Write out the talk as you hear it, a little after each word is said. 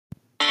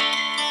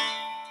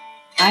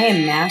I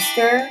am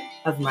master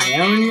of my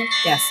own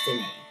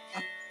destiny.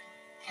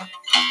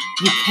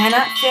 You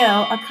cannot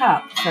fill a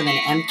cup from an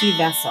empty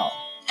vessel.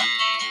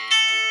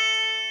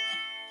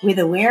 With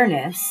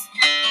awareness,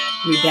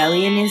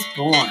 rebellion is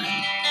born.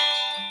 I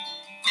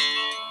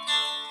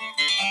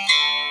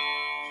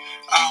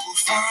will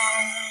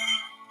find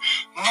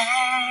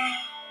my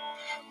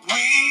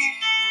way.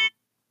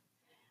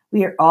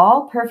 We are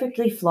all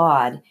perfectly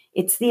flawed.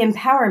 It's the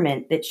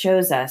empowerment that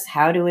shows us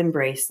how to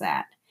embrace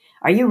that.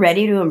 Are you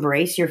ready to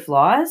embrace your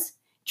flaws?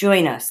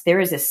 Join us. There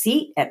is a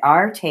seat at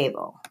our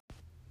table.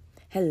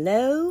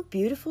 Hello,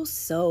 beautiful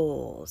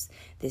souls.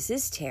 This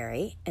is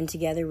Terry, and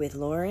together with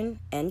Lauren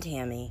and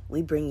Tammy,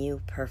 we bring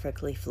you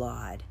Perfectly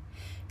Flawed.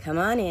 Come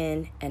on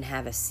in and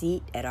have a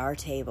seat at our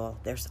table.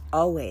 There's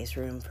always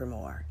room for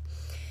more.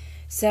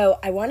 So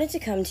I wanted to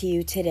come to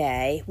you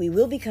today. We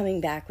will be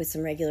coming back with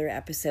some regular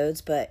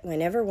episodes, but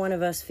whenever one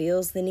of us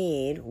feels the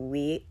need,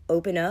 we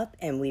open up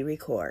and we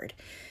record.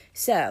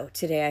 So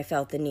today I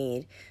felt the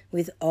need,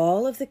 with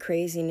all of the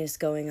craziness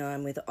going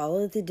on, with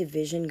all of the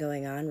division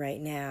going on right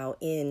now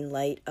in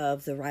light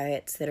of the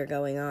riots that are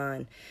going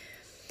on,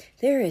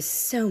 there is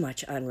so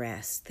much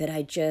unrest that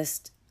I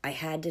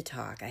had to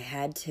talk. I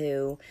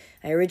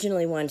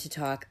originally wanted to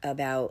talk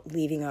about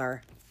leaving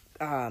our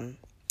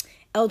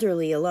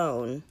elderly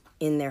alone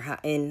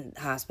in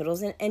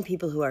hospitals and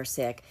people who are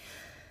sick.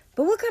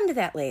 But we'll come to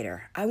that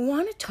later. I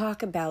want to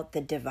talk about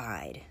the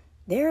divide.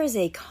 There is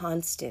a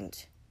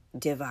constant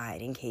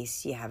divide, in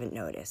case you haven't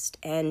noticed.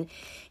 And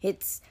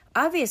it's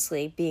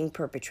obviously being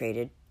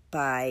perpetrated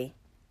by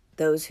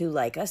those who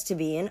like us to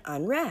be in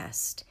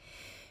unrest.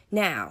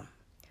 Now,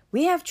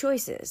 we have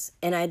choices,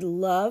 and I'd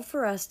love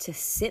for us to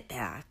sit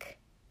back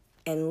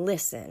and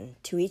listen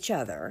to each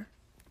other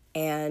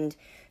and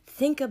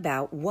think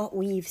about what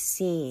we've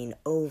seen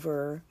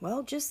over,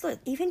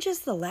 even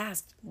just the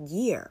last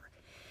year.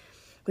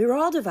 We were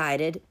all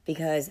divided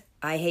because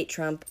I hate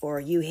Trump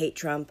or you hate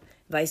Trump,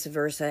 vice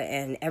versa,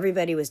 and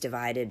everybody was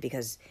divided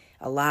because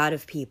a lot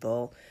of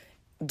people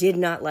did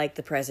not like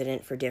the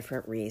president for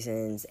different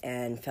reasons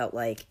and felt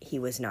like he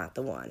was not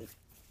the one.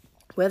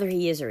 Whether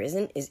he is or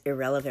isn't is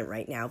irrelevant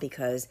right now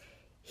because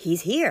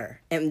he's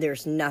here, and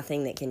there's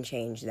nothing that can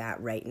change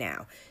that right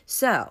now.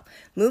 So,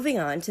 moving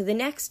on to the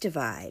next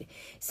divide.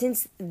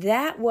 Since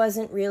that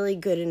wasn't really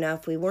good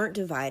enough, we weren't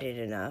divided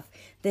enough,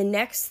 the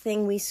next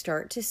thing we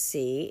start to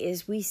see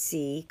is we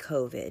see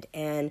COVID,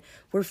 and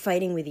we're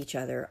fighting with each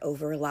other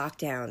over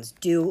lockdowns,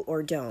 do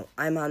or don't.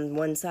 I'm on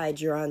one side,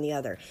 you're on the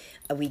other.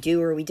 We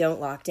do or we don't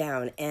lock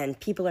down, and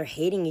people are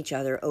hating each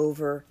other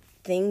over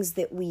things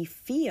that we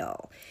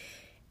feel,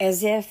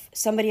 as if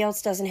somebody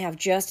else doesn't have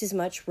just as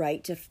much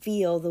right to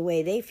feel the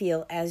way they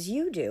feel as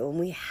you do. And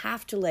we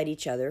have to let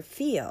each other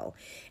feel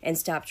and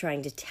stop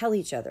trying to tell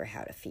each other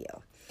how to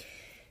feel.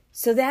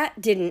 So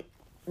that didn't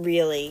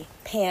really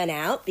pan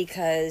out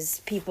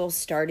because people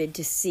started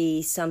to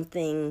see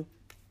something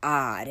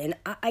odd. And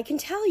I can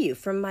tell you,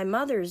 from my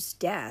mother's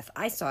death,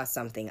 I saw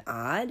something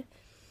odd.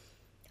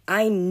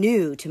 I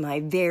knew to my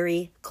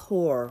very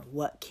core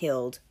what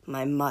killed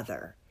my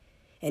mother.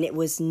 And it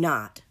was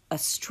not a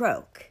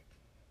stroke.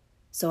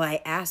 So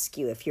I ask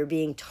you, if you're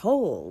being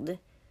told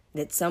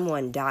that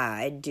someone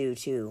died due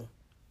to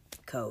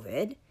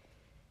COVID,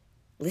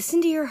 listen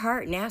to your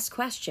heart and ask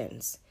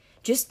questions.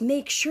 Just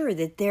make sure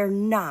that they're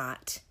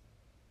not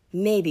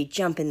maybe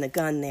jumping the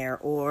gun there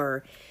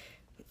or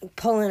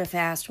pulling a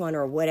fast one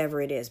or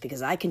whatever it is,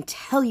 because I can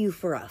tell you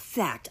for a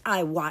fact,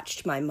 I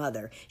watched my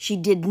mother. She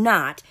did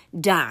not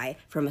die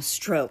from a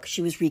stroke.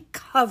 She was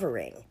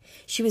recovering.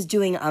 She was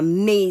doing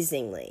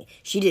amazingly.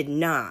 She did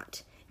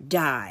not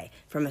die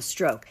from a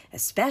stroke,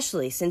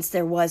 especially since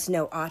there was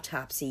no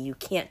autopsy. You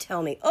can't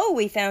tell me, oh,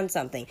 we found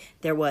something.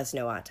 There was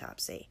no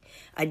autopsy.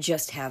 I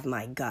just have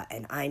my gut,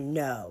 and I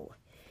know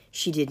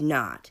she did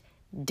not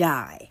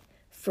die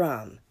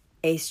from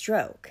a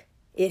stroke.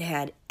 It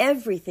had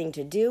everything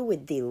to do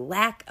with the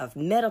lack of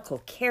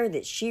medical care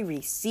that she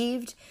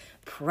received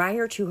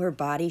prior to her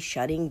body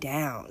shutting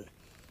down.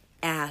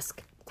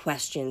 Ask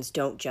questions,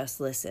 don't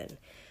just listen.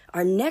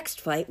 Our next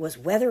fight was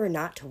whether or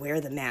not to wear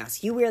the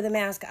mask. You wear the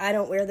mask, I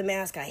don't wear the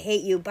mask, I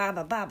hate you, back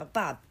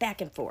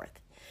and forth.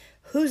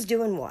 Who's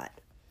doing what?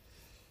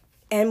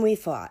 And we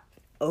fought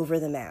over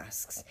the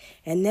masks.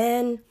 And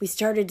then we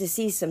started to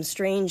see some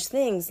strange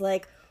things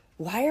like,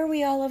 why are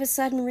we all of a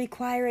sudden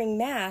requiring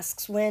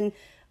masks when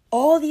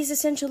all these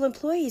essential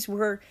employees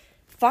were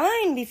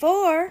fine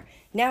before?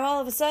 Now all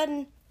of a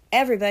sudden,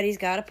 everybody's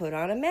got to put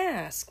on a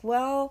mask.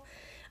 Well,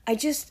 I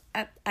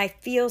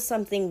feel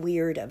something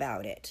weird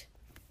about it.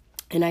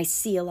 And I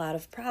see a lot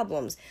of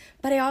problems,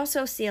 but I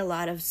also see a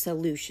lot of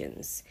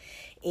solutions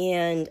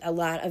and a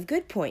lot of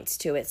good points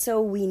to it.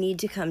 So we need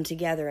to come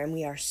together, and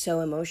we are so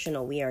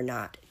emotional. We are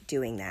not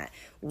doing that.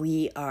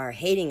 We are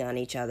hating on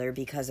each other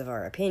because of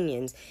our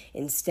opinions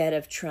instead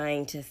of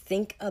trying to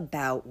think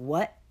about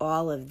what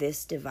all of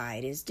this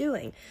divide is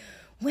doing.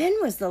 When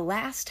was the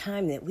last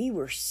time that we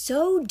were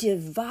so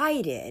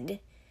divided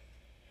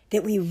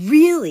that we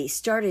really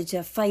started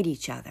to fight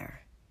each other?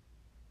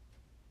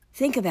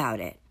 Think about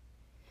it.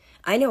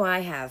 I know I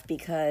have,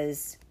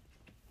 because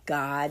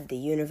God, the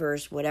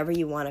universe, whatever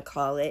you want to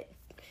call it,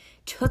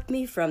 took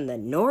me from the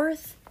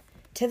north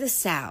to the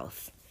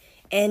south.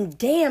 And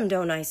damn,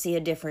 don't I see a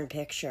different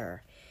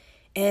picture.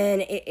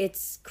 And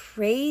it's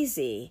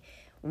crazy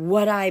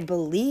what I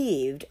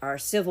believed our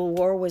Civil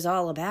War was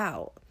all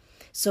about.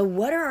 So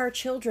what are our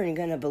children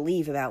going to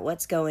believe about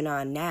what's going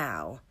on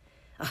now,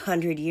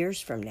 100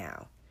 years from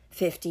now,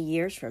 50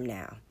 years from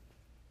now?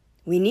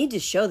 We need to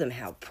show them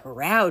how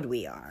proud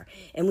we are.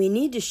 And we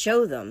need to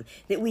show them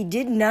that we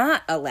did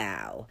not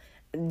allow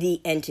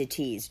the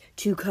entities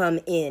to come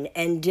in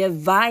and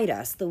divide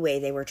us the way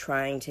they were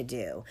trying to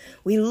do.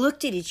 We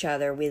looked at each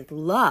other with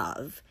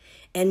love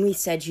and we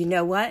said, you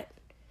know what?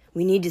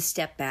 We need to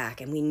step back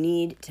and we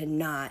need to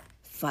not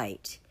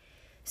fight.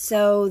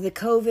 So the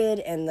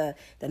COVID and the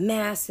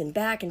masks and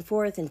back and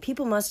forth, and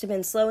people must have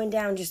been slowing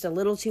down just a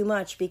little too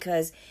much,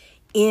 because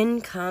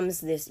in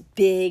comes this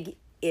big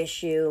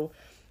issue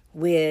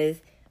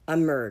with a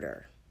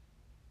murder.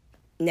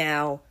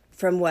 Now,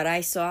 from what I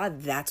saw,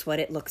 that's what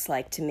it looks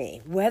like to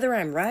me. Whether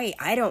I'm right,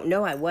 I don't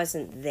know. I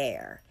wasn't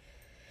there.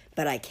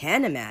 But I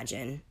can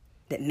imagine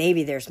that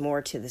maybe there's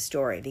more to the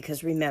story.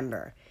 Because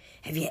remember,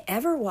 have you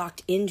ever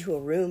walked into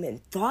a room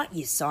and thought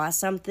you saw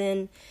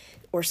something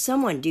or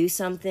someone do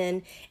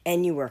something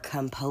and you were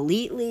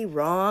completely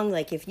wrong?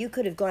 Like if you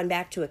could have gone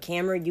back to a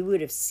camera, you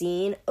would have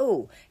seen,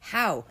 oh,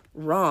 how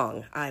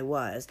wrong I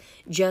was.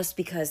 Just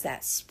because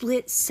that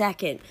split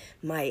second,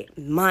 my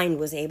mind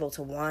was able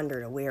to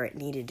wander to where it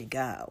needed to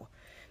go.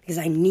 Because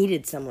I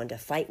needed someone to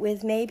fight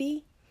with,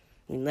 maybe.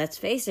 I mean, let's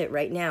face it,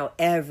 right now,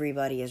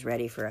 everybody is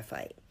ready for a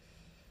fight.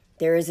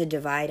 There is a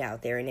divide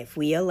out there, and if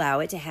we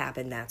allow it to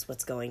happen, that's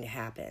what's going to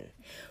happen.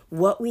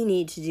 What we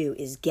need to do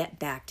is get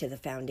back to the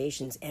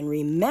foundations and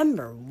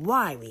remember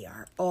why we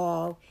are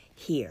all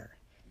here.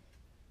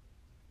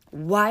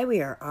 Why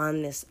we are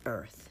on this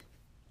earth.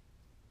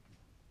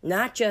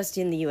 Not just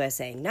in the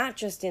USA, not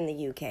just in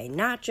the UK,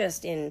 not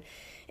just in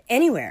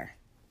anywhere,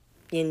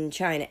 in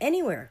China,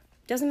 anywhere.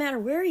 Doesn't matter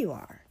where you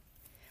are.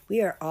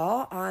 We are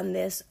all on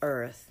this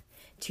earth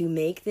to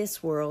make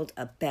this world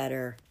a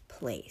better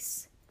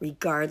place,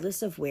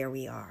 regardless of where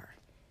we are.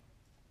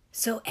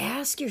 So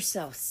ask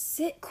yourself,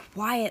 sit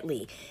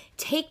quietly,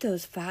 take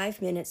those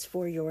 5 minutes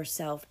for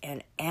yourself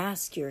and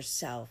ask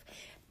yourself,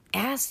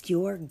 ask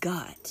your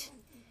gut,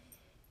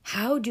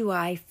 how do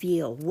I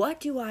feel? What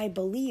do I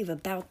believe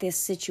about this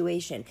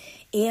situation?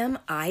 Am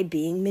I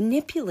being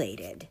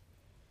manipulated?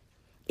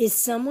 Is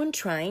someone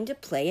trying to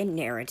play a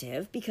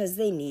narrative because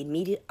they need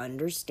me to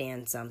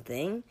understand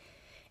something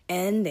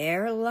and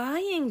they're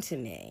lying to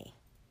me?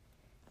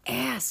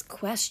 Ask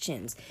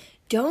questions.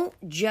 Don't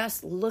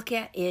just look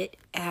at it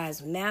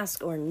as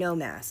mask or no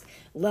mask,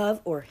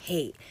 love or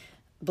hate,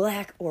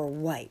 black or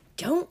white.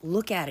 Don't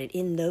look at it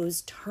in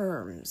those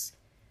terms,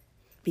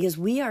 because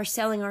we are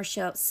selling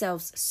ourselves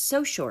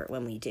so short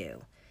when we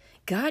do.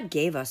 God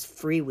gave us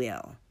free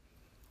will.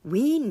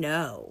 We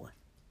know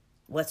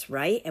what's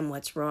right and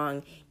what's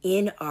wrong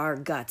in our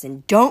guts.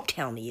 And don't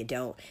tell me you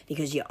don't,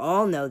 because you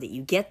all know that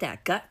you get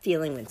that gut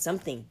feeling when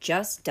something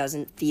just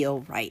doesn't feel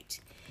right.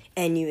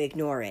 And you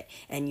ignore it,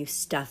 and you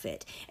stuff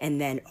it. And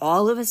then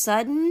all of a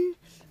sudden,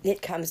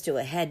 it comes to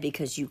a head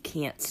because you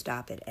can't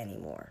stop it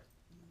anymore.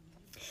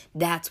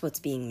 That's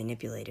what's being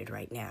manipulated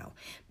right now.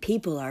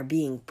 People are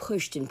being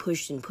pushed and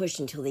pushed and pushed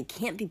until they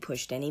can't be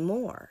pushed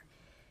anymore.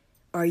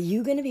 Are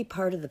you going to be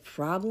part of the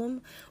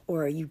problem,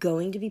 or are you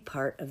going to be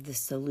part of the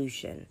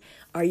solution?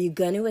 Are you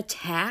going to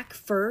attack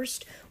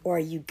first, or are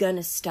you going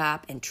to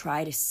stop and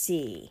try to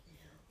see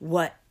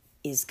what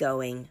is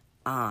going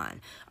on?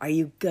 Are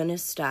you going to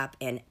stop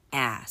and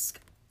ask,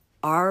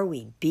 are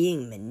we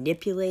being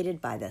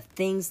manipulated by the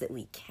things that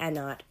we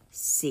cannot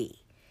see?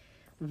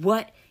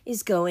 What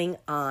is going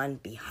on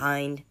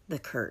behind the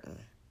curtain?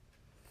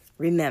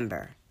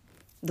 Remember,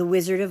 The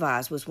Wizard of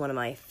Oz was one of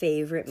my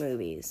favorite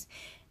movies.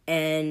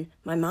 And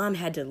my mom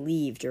had to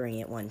leave during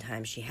it one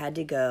time. She had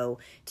to go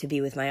to be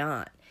with my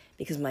aunt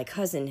because my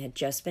cousin had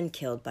just been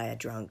killed by a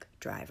drunk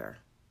driver.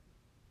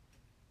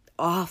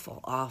 Awful,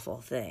 awful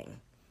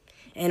thing.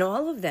 And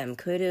all of them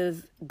could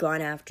have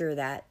gone after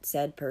that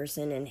said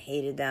person and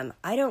hated them.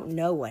 I don't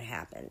know what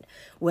happened.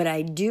 What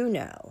I do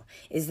know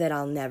is that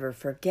I'll never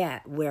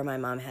forget where my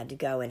mom had to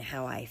go and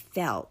how I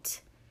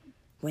felt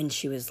when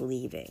she was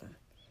leaving.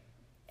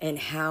 And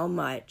how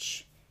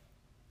much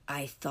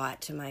I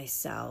thought to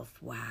myself,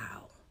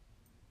 wow,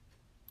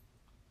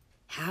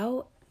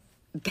 how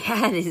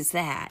bad is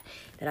that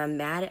I'm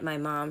mad at my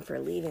mom for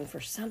leaving for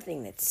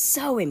something that's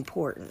so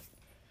important,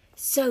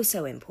 so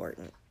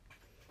important.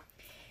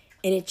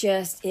 And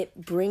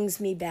it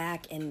brings me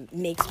back and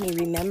makes me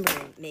remember,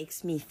 and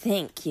makes me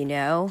think,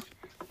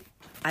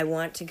 I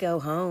want to go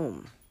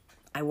home.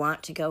 I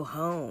want to go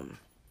home.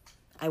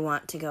 I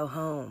want to go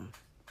home.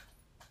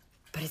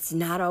 But it's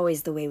not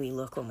always the way we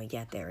look when we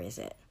get there, is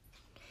it?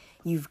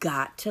 You've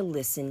got to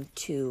listen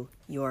to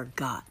your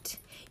gut.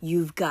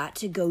 You've got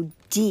to go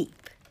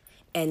deep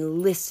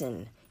and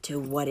listen to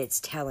what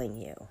it's telling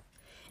you.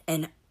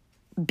 And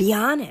be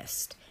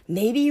honest.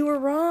 Maybe you were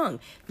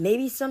wrong.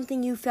 Maybe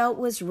something you felt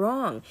was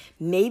wrong.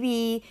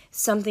 Maybe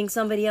something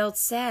somebody else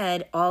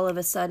said all of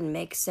a sudden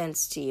makes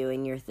sense to you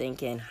and you're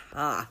thinking,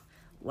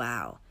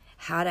 wow,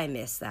 how'd I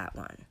miss that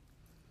one?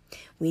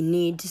 We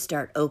need to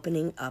start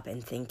opening up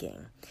and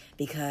thinking,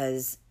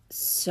 because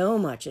so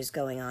much is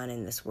going on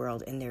in this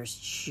world and there's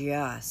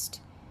just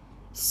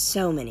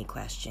so many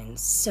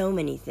questions, so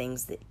many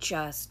things that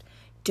just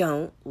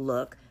don't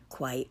look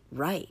quite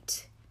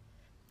right.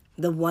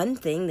 The one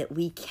thing that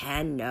we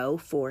can know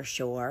for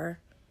sure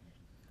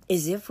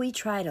is if we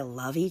try to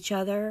love each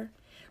other,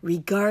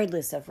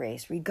 regardless of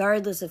race,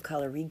 regardless of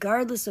color,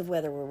 regardless of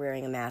whether we're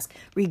wearing a mask,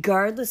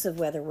 regardless of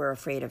whether we're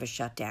afraid of a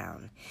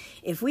shutdown,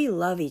 if we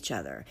love each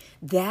other,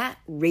 that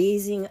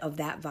raising of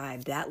that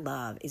vibe, that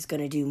love is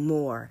going to do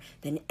more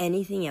than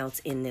anything else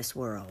in this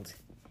world.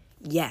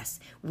 Yes,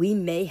 we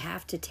may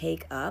have to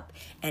take up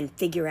and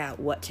figure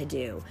out what to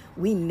do.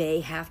 We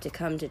may have to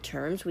come to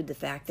terms with the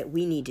fact that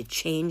we need to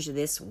change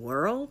this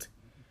world,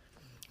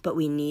 but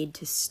we need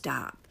to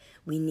stop.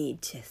 We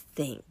need to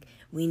think.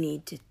 We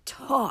need to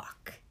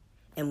talk,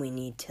 and we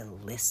need to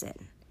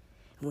listen.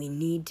 We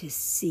need to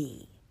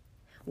see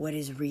what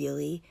is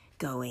really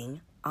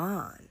going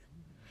on.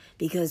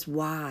 Because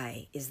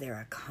why is there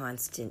a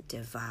constant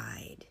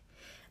divide?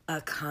 A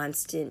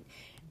constant,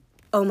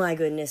 oh my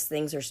goodness,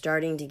 things are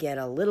starting to get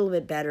a little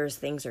bit better.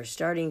 Things are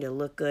starting to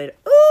look good.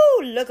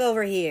 Ooh, look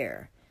over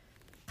here.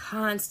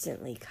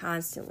 Constantly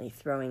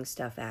throwing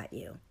stuff at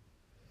you.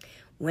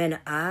 When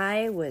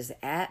I was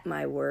at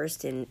my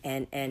worst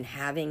and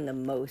having the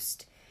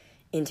most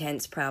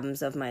intense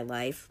problems of my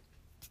life,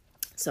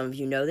 some of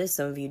you know this,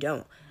 some of you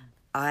don't.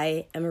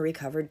 I am a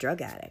recovered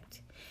drug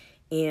addict.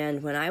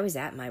 And when I was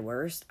at my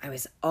worst, I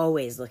was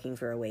always looking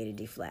for a way to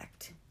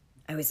deflect.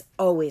 I was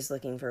always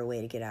looking for a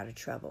way to get out of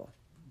trouble.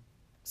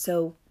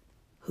 So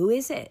who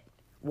is it?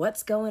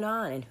 What's going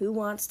on? And who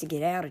wants to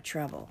get out of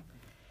trouble?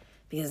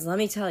 Because let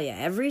me tell you,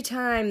 every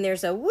time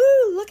there's a, woo,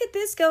 look at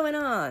this going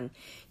on,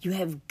 you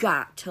have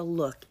got to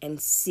look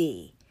and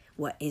see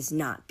what is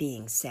not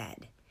being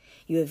said.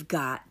 You have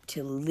got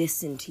to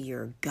listen to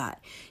your gut.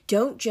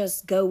 Don't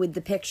just go with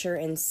the picture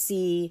and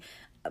see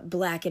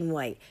black and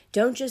white.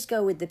 Don't just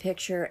go with the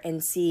picture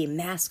and see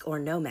mask or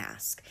no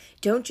mask.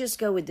 Don't just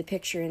go with the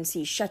picture and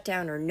see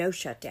shutdown or no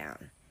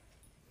shutdown.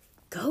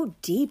 Go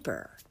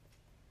deeper.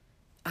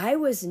 I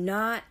was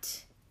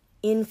not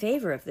in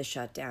favor of the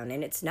shutdown,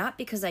 and it's not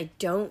because I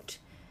don't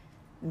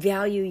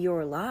value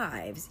your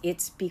lives.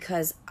 It's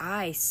because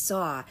I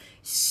saw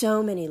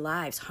so many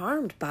lives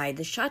harmed by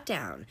the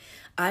shutdown.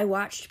 I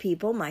watched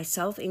people,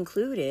 myself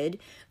included,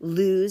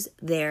 lose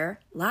their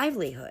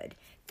livelihood.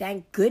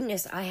 Thank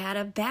goodness I had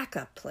a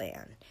backup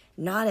plan.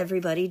 Not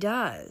everybody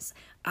does.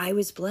 I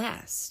was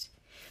blessed.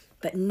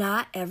 But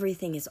not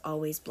everything is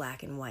always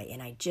black and white,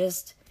 and I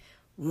just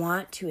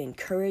want to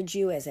encourage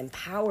you as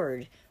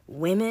empowered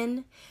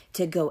women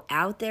to go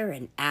out there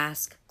and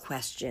ask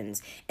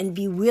questions and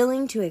be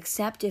willing to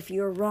accept if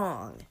you're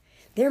wrong.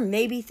 There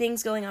may be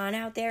things going on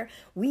out there.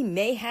 We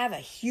may have a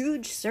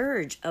huge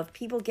surge of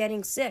people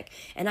getting sick,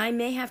 and I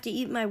may have to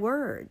eat my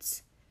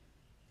words.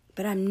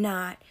 But I'm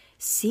not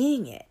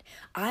seeing it.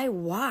 I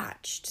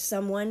watched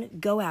someone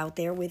go out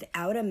there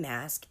without a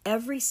mask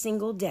every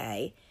single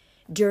day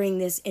during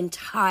this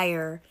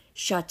entire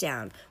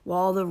shutdown,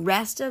 while the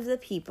rest of the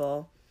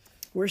people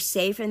were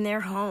safe in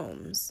their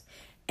homes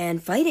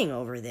and fighting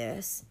over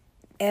this.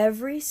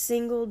 Every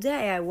single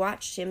day I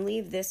watched him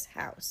leave this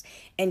house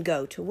and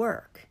go to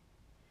work.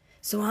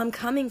 So I'm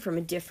coming from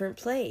a different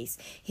place.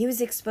 He was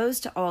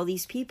exposed to all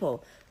these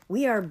people.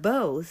 We are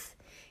both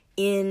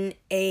in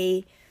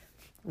a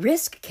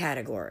risk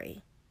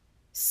category.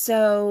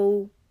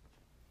 So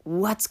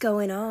what's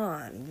going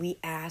on? We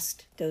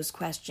asked those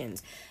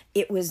questions.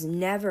 It was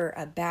never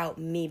about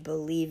me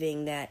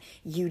believing that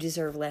you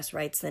deserve less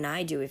rights than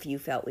I do if you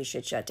felt we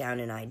should shut down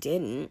and I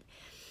didn't.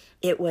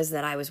 It was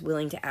that I was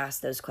willing to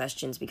ask those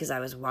questions because I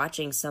was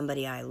watching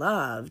somebody I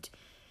loved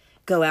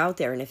go out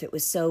there. And if it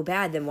was so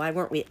bad, then why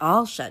weren't we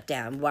all shut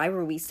down? Why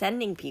were we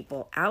sending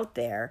people out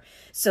there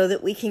so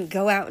that we can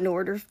go out and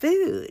order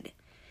food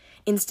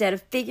instead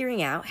of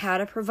figuring out how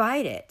to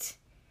provide it?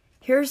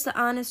 Here's the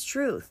honest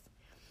truth.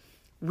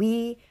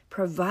 We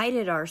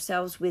provided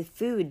ourselves with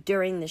food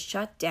during the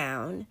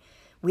shutdown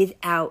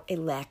without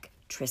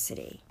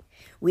electricity.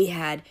 We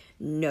had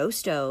no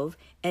stove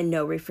and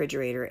no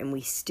refrigerator, and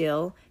we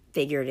still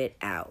figured it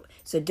out.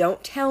 So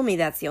don't tell me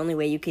that's the only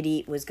way you could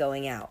eat was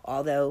going out,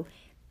 although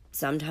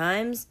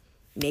sometimes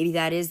maybe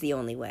that is the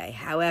only way.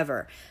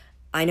 However,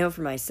 I know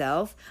for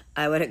myself,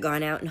 I would have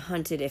gone out and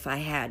hunted if I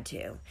had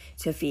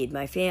to feed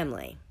my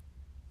family.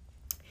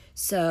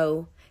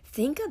 So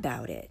think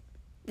about it.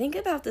 Think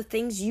about the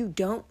things you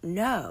don't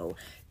know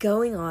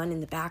going on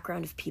in the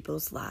background of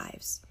people's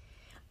lives.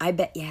 I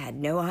bet you had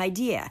no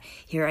idea.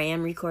 Here I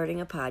am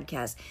recording a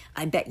podcast.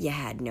 I bet you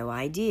had no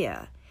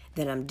idea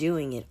that I'm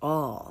doing it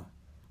all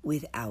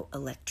without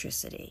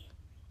electricity.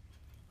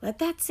 Let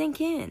that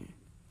sink in.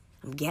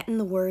 I'm getting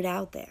the word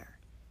out there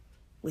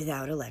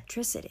without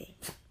electricity.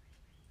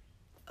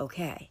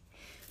 Okay.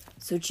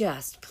 So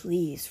just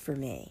please, for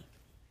me,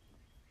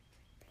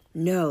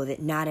 know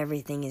that not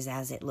everything is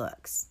as it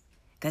looks.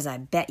 Because I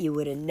bet you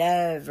would have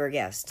never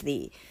guessed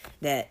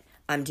that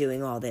I'm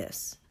doing all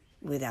this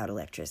without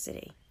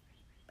electricity.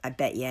 I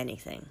bet you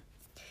anything.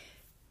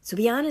 So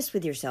be honest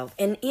with yourself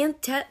and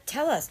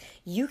tell us.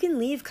 You can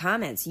leave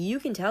comments. You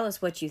can tell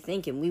us what you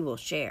think and we will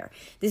share.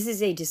 This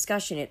is a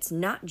discussion. It's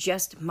not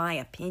just my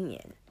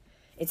opinion.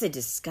 It's a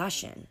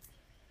discussion.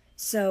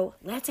 So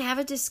let's have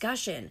a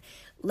discussion.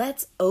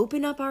 Let's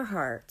open up our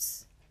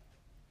hearts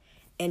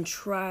and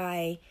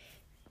try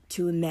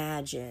to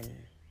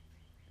imagine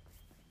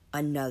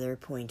another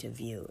point of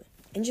view.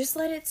 And just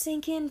let it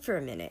sink in for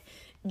a minute.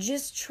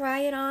 Just try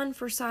it on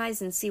for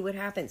size and see what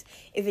happens.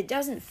 If it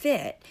doesn't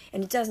fit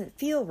and it doesn't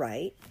feel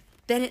right,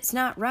 then it's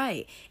not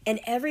right. And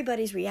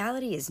everybody's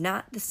reality is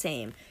not the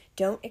same.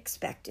 Don't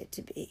expect it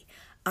to be.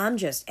 I'm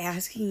just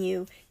asking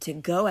you to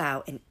go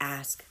out and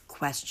ask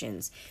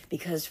questions.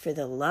 Because for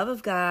the love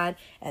of God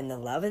and the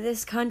love of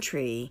this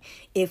country,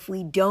 if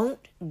we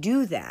don't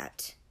do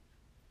that,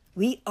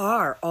 we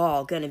are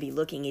all going to be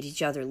looking at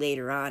each other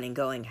later on and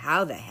going,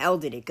 how the hell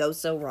did it go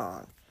so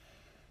wrong?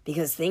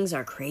 Because things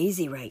are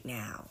crazy right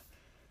now.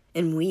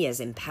 And we as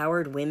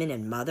empowered women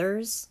and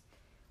mothers,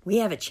 we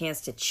have a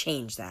chance to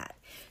change that.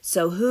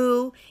 So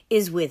who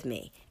is with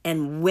me?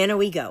 And when are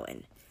we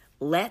going?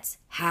 Let's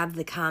have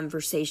the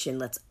conversation.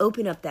 Let's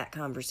open up that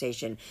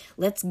conversation.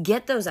 Let's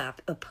get those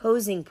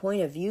opposing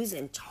point of views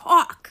and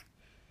talk.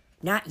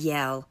 Not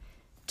yell,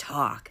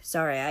 talk.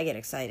 Sorry, I get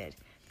excited.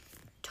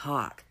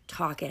 Talk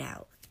it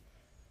out.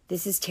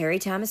 This is Terry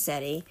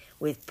Tomasetti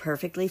with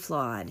Perfectly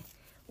Flawed.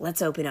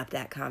 Let's open up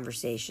that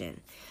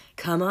conversation.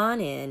 Come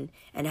on in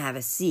and have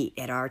a seat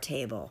at our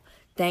table.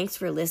 Thanks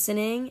for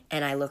listening,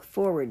 and I look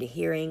forward to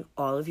hearing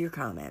all of your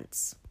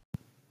comments.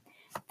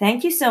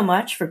 Thank you so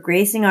much for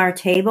gracing our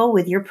table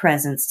with your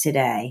presence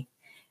today.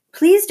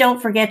 Please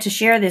don't forget to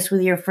share this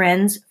with your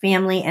friends,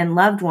 family, and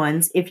loved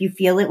ones if you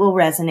feel it will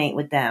resonate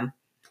with them.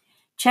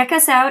 Check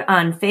us out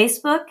on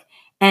Facebook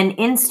and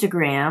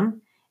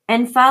Instagram,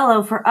 and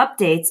follow for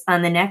updates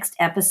on the next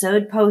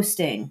episode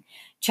posting.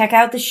 Check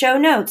out the show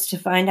notes to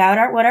find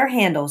out what our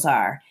handles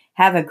are.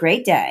 Have a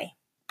great day.